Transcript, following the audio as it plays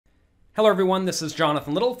Hello everyone, this is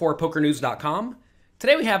Jonathan Little for PokerNews.com.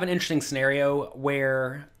 Today we have an interesting scenario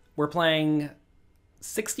where we're playing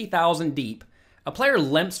 60,000 deep. A player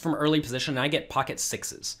limps from early position and I get pocket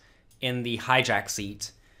sixes in the hijack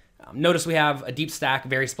seat. Notice we have a deep stack,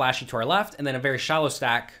 very splashy to our left, and then a very shallow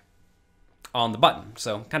stack on the button.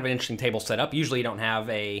 So kind of an interesting table setup. Usually you don't have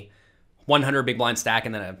a 100 big blind stack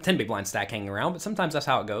and then a 10 big blind stack hanging around, but sometimes that's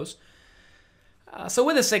how it goes. So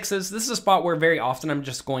with the sixes, this is a spot where very often I'm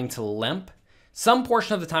just going to limp. Some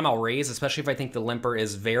portion of the time I'll raise, especially if I think the limper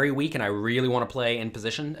is very weak and I really want to play in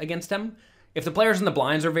position against him. If the players in the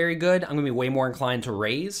blinds are very good, I'm going to be way more inclined to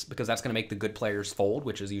raise because that's going to make the good players fold,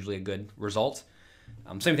 which is usually a good result.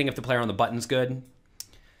 Same thing if the player on the button's good.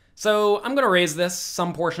 So I'm going to raise this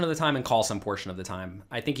some portion of the time and call some portion of the time.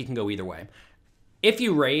 I think you can go either way. If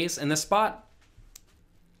you raise in this spot,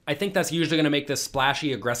 I think that's usually going to make this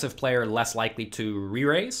splashy, aggressive player less likely to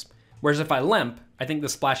re-raise. Whereas if I limp, I think the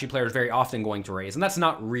splashy player is very often going to raise, and that's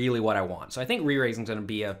not really what I want. So I think re-raising is going to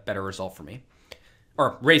be a better result for me.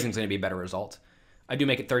 Or raising is going to be a better result. I do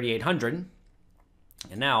make it 3,800,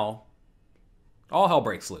 and now all hell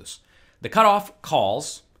breaks loose. The cutoff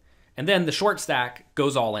calls, and then the short stack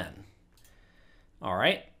goes all in. All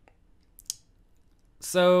right.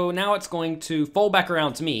 So now it's going to fold back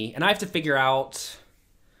around to me, and I have to figure out,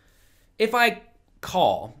 if I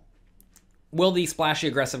call, will the splashy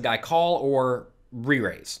aggressive guy call or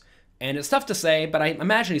re-raise? And it's tough to say, but I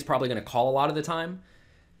imagine he's probably going to call a lot of the time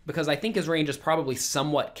because I think his range is probably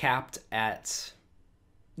somewhat capped at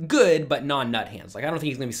good but non-nut hands. Like I don't think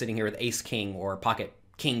he's going to be sitting here with ace-king or pocket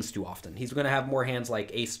kings too often. He's going to have more hands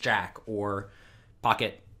like ace-jack or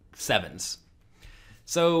pocket sevens.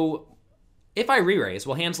 So if I re-raise,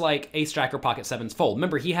 well, hands like ace-jack or pocket sevens fold.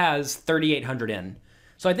 Remember, he has 3,800 in.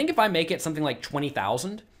 So I think if I make it something like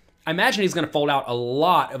 20,000, I imagine he's going to fold out a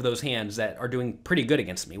lot of those hands that are doing pretty good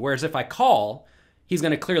against me. Whereas if I call, he's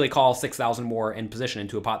going to clearly call 6,000 more in position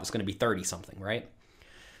into a pot that's going to be 30-something, right?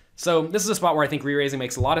 So this is a spot where I think re-raising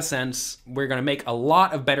makes a lot of sense. We're going to make a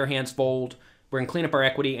lot of better hands fold. We're going to clean up our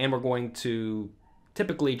equity, and we're going to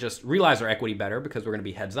typically just realize our equity better because we're going to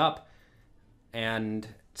be heads up. And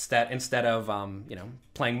instead of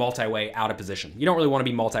playing multi-way out of position. You don't really want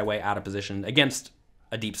to be multi-way out of position against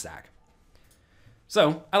a deep stack.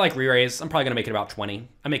 So I like re-raise. I'm probably going to make it about 20.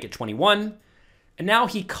 I make it 21. And now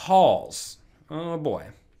he calls. Oh boy.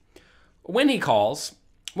 When he calls,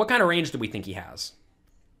 what kind of range do we think he has?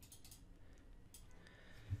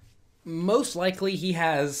 Most likely he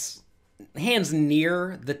has hands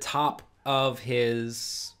near the top of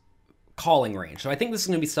his calling range. So I think this is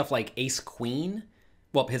going to be stuff like ace-queen.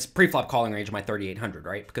 Well, his pre-flop calling range is my 3,800,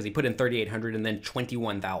 right? Because he put in 3,800 and then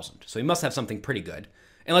 21,000. So he must have something pretty good.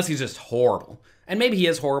 Unless he's just horrible. And maybe he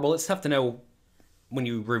is horrible. It's tough to know when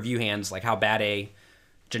you review hands like how bad a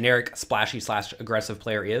generic splashy/aggressive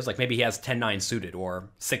player is. Like maybe he has 10-9 suited or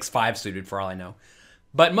 6-5 suited for all I know.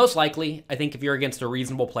 But most likely, I think if you're against a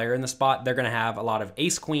reasonable player in the spot, they're going to have a lot of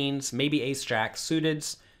ace-queens, maybe ace-jack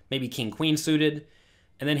suiteds, maybe king-queen suited,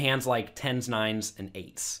 and then hands like 10s, 9s, and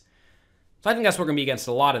 8s. So I think that's what we're going to be against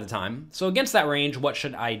a lot of the time. So against that range, what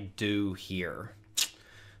should I do here?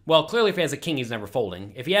 Well, clearly if he has a king, he's never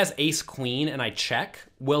folding. If he has ace-queen and I check,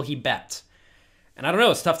 will he bet? And I don't know,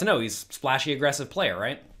 it's tough to know. He's a splashy, aggressive player,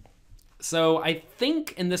 right? So I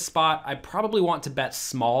think in this spot, I probably want to bet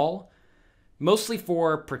small, mostly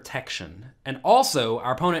for protection. And also,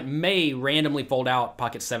 our opponent may randomly fold out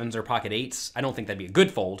pocket sevens or pocket eights. I don't think that'd be a good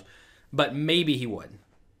fold, but maybe he would.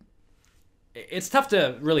 It's tough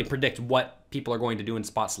to really predict what people are going to do in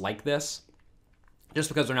spots like this, just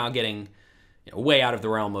because they're now getting way out of the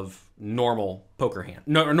realm of normal poker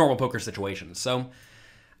normal poker situations. So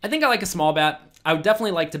I think I like a small bet. I would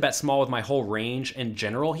definitely like to bet small with my whole range in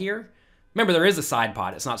general here. Remember, there is a side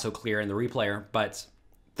pot. It's not so clear in the replayer, but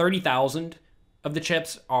 30,000 of the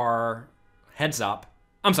chips are heads up.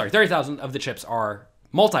 I'm sorry, 30,000 of the chips are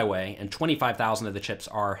multi-way and 25,000 of the chips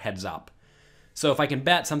are heads up. So if I can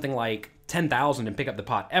bet something like 10,000 and pick up the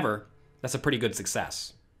pot ever, that's a pretty good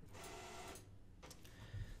success.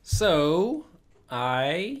 So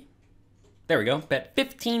there we go, bet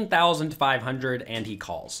 15,500 and he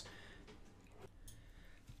calls.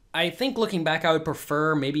 I think looking back, I would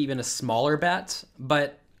prefer maybe even a smaller bet,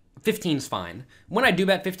 but 15's fine. When I do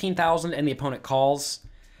bet 15,000 and the opponent calls,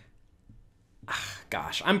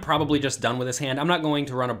 gosh, I'm probably just done with this hand. I'm not going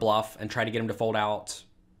to run a bluff and try to get him to fold out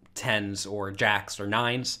 10s or jacks or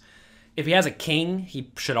 9s. If he has a king,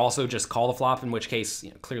 he should also just call the flop, in which case,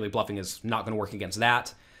 clearly bluffing is not going to work against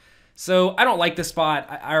that. So I don't like this spot.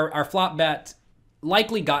 Our flop bet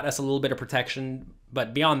likely got us a little bit of protection,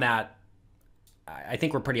 but beyond that, I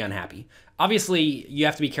think we're pretty unhappy. Obviously, you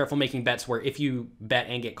have to be careful making bets where if you bet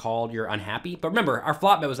and get called, you're unhappy. But remember, our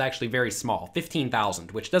flop bet was actually very small,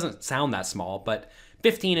 15,000, which doesn't sound that small, but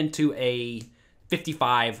 15 into a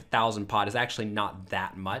 55,000 pot is actually not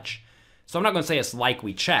that much. So I'm not going to say it's like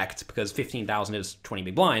we checked, because 15,000 is 20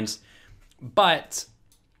 big blinds, but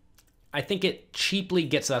I think it cheaply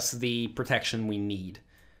gets us the protection we need.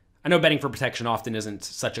 I know betting for protection often isn't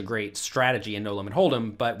such a great strategy in No Limit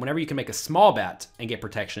Hold'em, but whenever you can make a small bet and get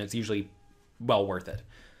protection, it's usually well worth it.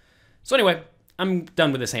 So anyway, I'm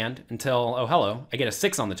done with this hand until, oh hello, I get a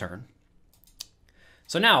 6 on the turn.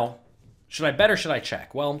 So now, should I bet or should I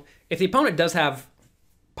check? Well, if the opponent does have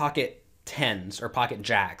pocket 10s or pocket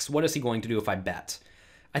jacks, what is he going to do if I bet?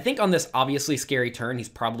 I think on this obviously scary turn, he's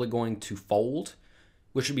probably going to fold,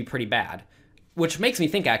 which would be pretty bad. Which makes me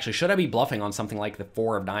think, actually, should I be bluffing on something like the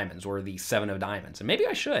 4 of diamonds or the 7 of diamonds? And maybe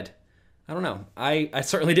I should. I don't know. I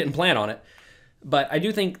certainly didn't plan on it. But I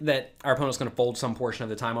do think that our opponent's going to fold some portion of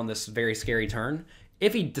the time on this very scary turn.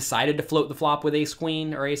 If he decided to float the flop with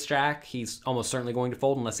ace-queen or ace-jack, he's almost certainly going to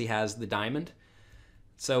fold unless he has the diamond.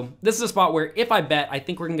 So this is a spot where if I bet, I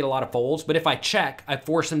think we're going to get a lot of folds. But if I check, I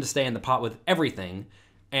force him to stay in the pot with everything.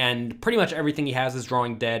 And pretty much everything he has is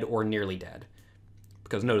drawing dead or nearly dead.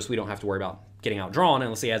 Because notice we don't have to worry about getting outdrawn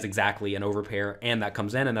unless he has exactly an overpair and that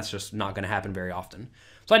comes in, and that's just not going to happen very often.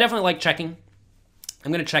 So I definitely like checking.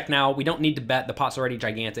 I'm going to check now. We don't need to bet. The pot's already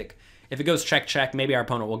gigantic. If it goes check, check, maybe our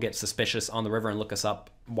opponent will get suspicious on the river and look us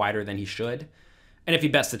up wider than he should. And if he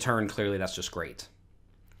bets the turn, clearly that's just great.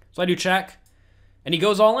 So I do check, and he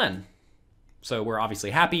goes all in. So we're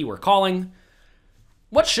obviously happy. We're calling.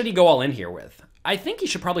 What should he go all in here with? I think he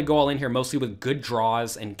should probably go all in here mostly with good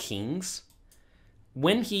draws and kings.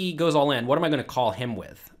 When he goes all in, what am I going to call him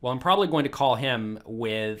with? Well, I'm probably going to call him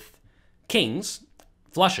with kings,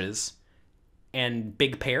 flushes, and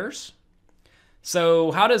big pairs.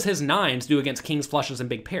 So how does his 9s do against kings, flushes, and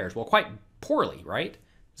big pairs? Well, quite poorly, right?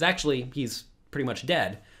 He's pretty much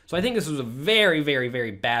dead. So I think this was a very, very,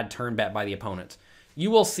 very bad turn bet by the opponent. You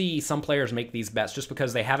will see some players make these bets just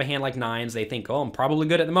because they have a hand like 9s. They think, oh, I'm probably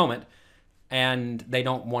good at the moment, and they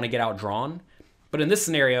don't want to get outdrawn. But in this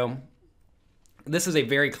scenario, this is a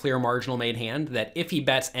very clear marginal made hand that if he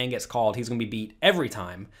bets and gets called, he's going to be beat every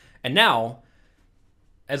time. And now,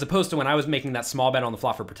 as opposed to when I was making that small bet on the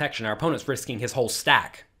flop for protection, our opponent's risking his whole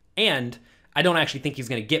stack. And I don't actually think he's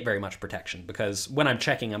going to get very much protection, because when I'm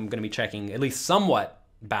checking, I'm going to be checking at least somewhat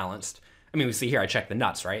balanced. I mean, we see here I check the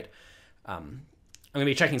nuts, right? I'm going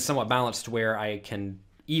to be checking somewhat balanced to where I can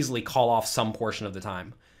easily call off some portion of the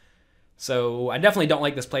time. So I definitely don't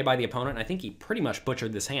like this play by the opponent. I think he pretty much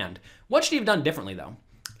butchered this hand. What should he have done differently, though?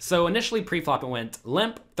 So initially pre-flop it went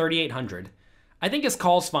limp, 3,800. I think his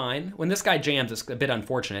call's fine. When this guy jams, it's a bit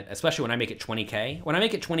unfortunate, especially when I make it 20K. When I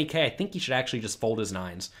make it 20K, I think he should actually just fold his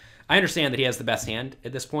 9s. I understand that he has the best hand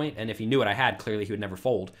at this point, and if he knew what I had, clearly he would never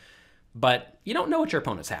fold. But you don't know what your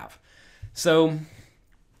opponents have. So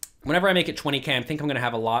whenever I make it 20K, I think I'm going to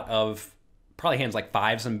have a lot of probably hands like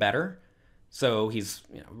 5s and better. So he's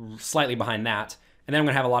slightly behind that. And then I'm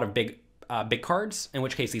going to have a lot of big cards, in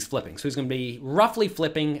which case he's flipping. So he's going to be roughly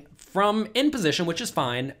flipping from in position, which is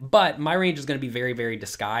fine, but my range is going to be very, very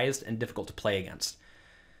disguised and difficult to play against,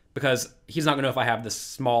 because he's not going to know if I have the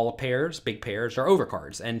small pairs, big pairs, or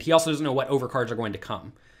overcards. And he also doesn't know what overcards are going to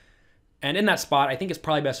come. And in that spot, I think it's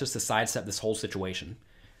probably best just to sidestep this whole situation.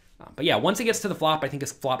 But yeah, once he gets to the flop, I think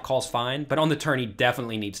his flop call's fine. But on the turn, he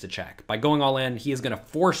definitely needs to check. By going all in, he is going to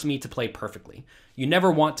force me to play perfectly. You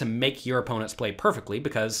never want to make your opponents play perfectly,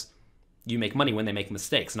 because you make money when they make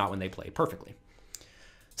mistakes, not when they play perfectly.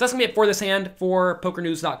 So that's going to be it for this hand for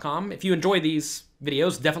PokerNews.com. If you enjoy these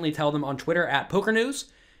videos, definitely tell them on Twitter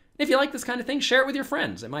 @PokerNews. If you like this kind of thing, share it with your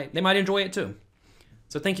friends. They might enjoy it too.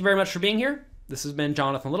 So thank you very much for being here. This has been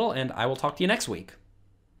Jonathan Little, and I will talk to you next week.